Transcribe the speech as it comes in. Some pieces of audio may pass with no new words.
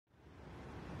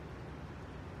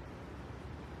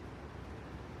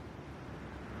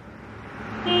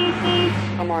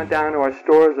come on down to our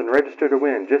stores and register to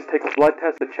win. Just take a blood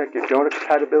test to check your donor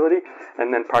compatibility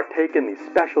and then partake in these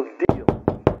special deals.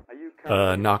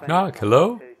 Knock knock.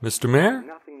 Hello? Mr. Mayor?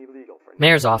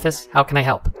 Mayor's office. How can I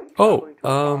help? Oh,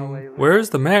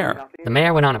 where's the mayor? The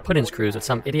mayor went on a put-ins cruise with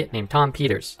some idiot named Tom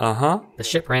Peters. Uh-huh. The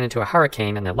ship ran into a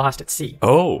hurricane and they're lost at sea.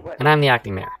 Oh. And I'm the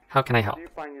acting mayor. How can I help?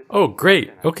 Oh,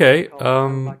 great. Okay,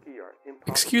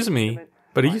 excuse me,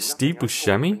 but are you Steve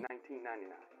Buscemi?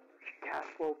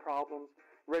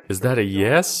 Is that a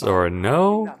yes or a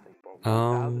no?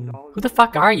 Who the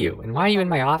fuck are you? And why are you in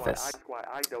my office?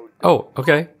 Oh,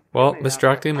 okay. Well, Mr.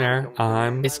 Acting Mayor,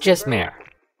 I'm... It's just mayor.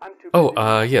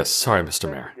 Oh, yes, sorry, Mr.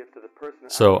 Mayor.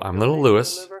 So, I'm Little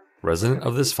Lewis, resident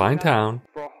of this fine town,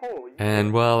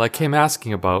 and, well, I came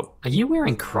asking about... Are you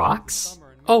wearing Crocs?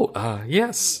 Oh,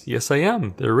 yes. Yes, I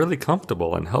am. They're really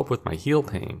comfortable and help with my heel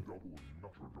pain.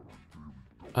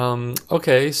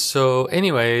 Okay, so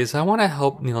anyways, I want to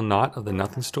help Neil Knott of the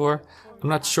Nothing Store. I'm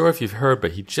not sure if you've heard,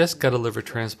 but he just got a liver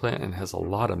transplant and has a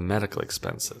lot of medical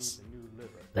expenses.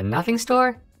 The Nothing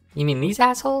Store? You mean these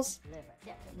assholes?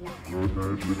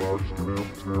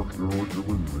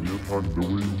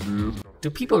 Do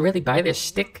people really buy their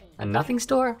shtick? A Nothing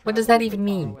Store? What does that even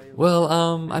mean? Well,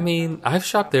 I mean, I've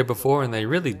shopped there before and they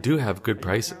really do have good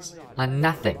prices. On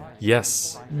nothing.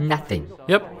 Yes. Nothing.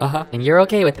 Yep, uh-huh. And you're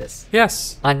okay with this?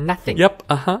 Yes. On nothing. Yep,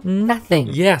 uh-huh. Nothing.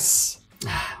 Yes.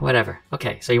 Whatever.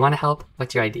 Okay, so you want to help?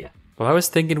 What's your idea? Well, I was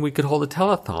thinking we could hold a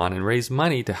telethon and raise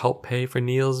money to help pay for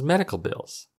Neil's medical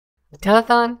bills. The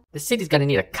telethon? The city's gonna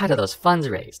need a cut of those funds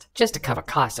raised. Just to cover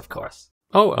costs, of course.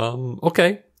 Oh,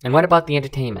 okay. And what about the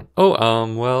entertainment?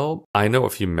 Oh, well, I know a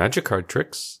few magic card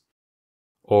tricks.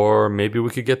 Or maybe we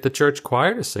could get the church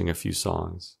choir to sing a few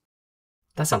songs.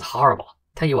 That sounds horrible.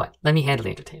 Tell you what, let me handle the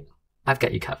entertainment. I've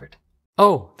got you covered.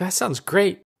 Oh, that sounds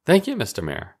great. Thank you, Mr.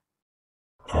 Mayor.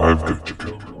 I've got you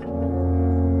covered.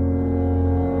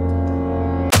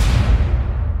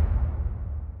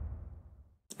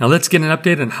 Now let's get an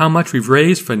update on how much we've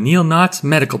raised for Neil Knott's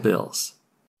medical bills.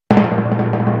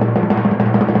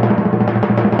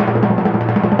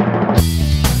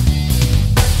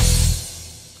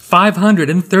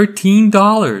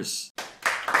 $513.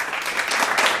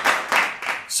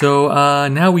 So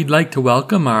now we'd like to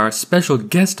welcome our special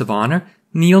guest of honor,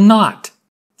 Neil Knott.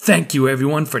 Thank you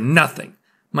everyone for nothing.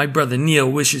 My brother Neil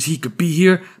wishes he could be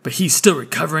here, but he's still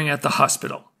recovering at the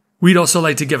hospital. We'd also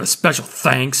like to give a special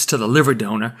thanks to the liver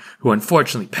donor who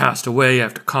unfortunately passed away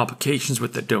after complications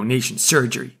with the donation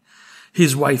surgery.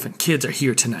 His wife and kids are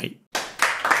here tonight.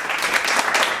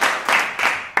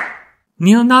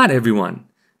 Neil Knott, everyone.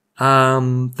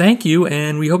 Thank you,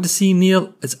 and we hope to see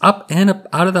Neil is up and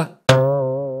out of the...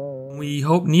 We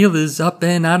hope Neil is up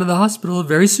and out of the hospital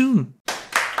very soon.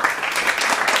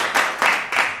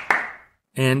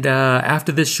 And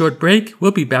after this short break,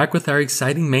 we'll be back with our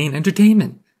exciting main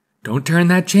entertainment. Don't turn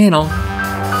that channel.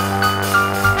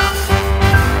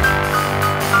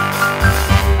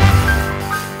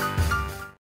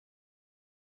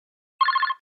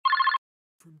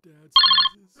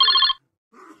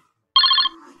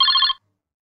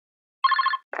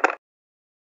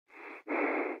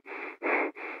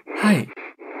 Hi.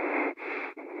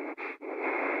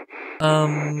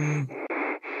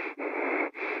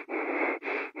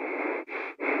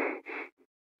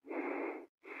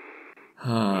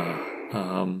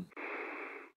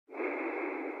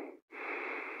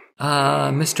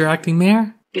 Mr. Acting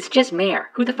Mayor? It's just mayor.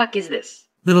 Who the fuck is this?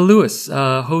 Little Lewis,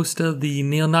 host of the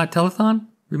Neil Knott Telethon,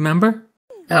 remember?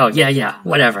 Oh, yeah,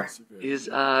 whatever. Is,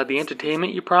 the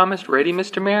entertainment you promised ready,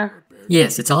 Mr. Mayor?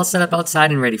 Yes, it's all set up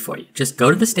outside and ready for you. Just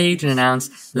go to the stage and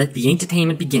announce, "Let the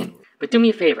entertainment begin." But do me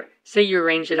a favor. Say you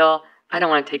arranged it all. I don't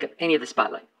want to take up any of the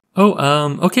spotlight. Oh,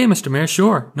 okay, Mr. Mayor,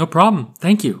 sure. No problem.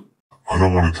 Thank you. I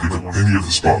don't want to take up any of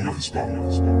the spotlight.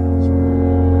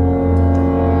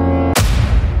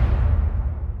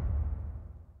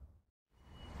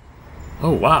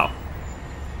 Oh, wow.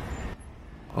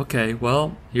 Okay,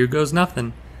 well, here goes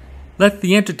nothing. Let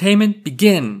the entertainment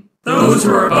begin. Those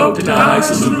who are about to die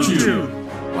salute you.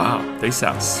 Wow, they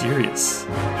sound serious.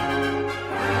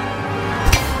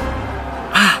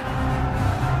 Ah!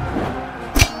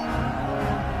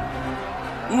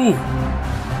 Ooh!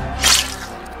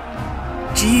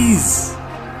 Jeez!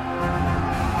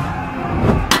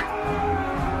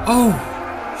 Oh!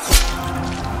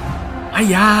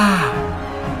 Ayah!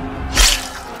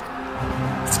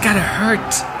 It's gotta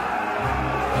hurt.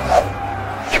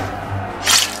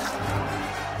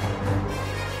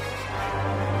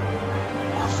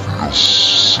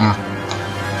 Sick.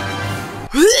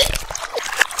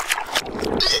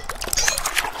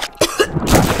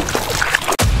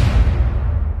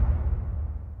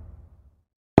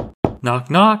 Knock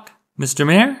knock, Mr.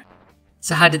 Mayor?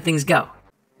 So how did things go?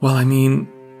 Well, I mean,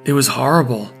 it was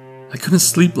horrible. I couldn't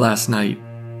sleep last night.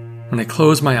 When I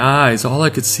closed my eyes, all I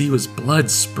could see was blood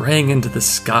spraying into the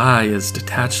sky as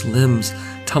detached limbs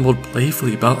tumbled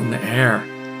playfully about in the air.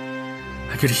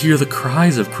 I could hear the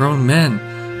cries of grown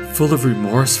men, full of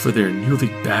remorse for their newly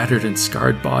battered and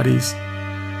scarred bodies,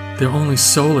 their only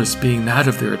solace being that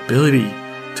of their ability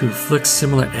to inflict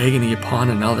similar agony upon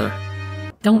another.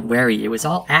 Don't worry, it was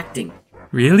all acting.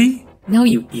 Really? No,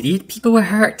 you idiot, people were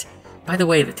hurt. By the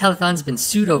way, the telethon's been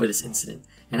sued over this incident,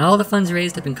 and all the funds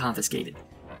raised have been confiscated.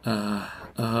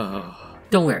 Oh.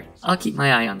 Don't worry, I'll keep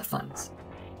my eye on the funds.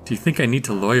 Do you think I need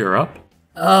to lawyer up?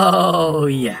 Oh,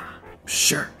 yeah.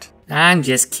 Shirt. I'm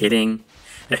just kidding.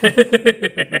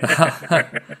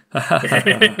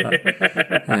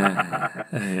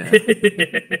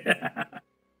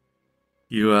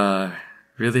 You,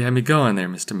 really had me going there,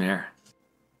 Mr. Mayor.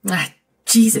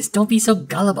 Jesus, don't be so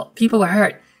gullible. People were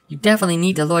hurt. You definitely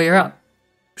need to lawyer up.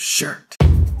 Shirt.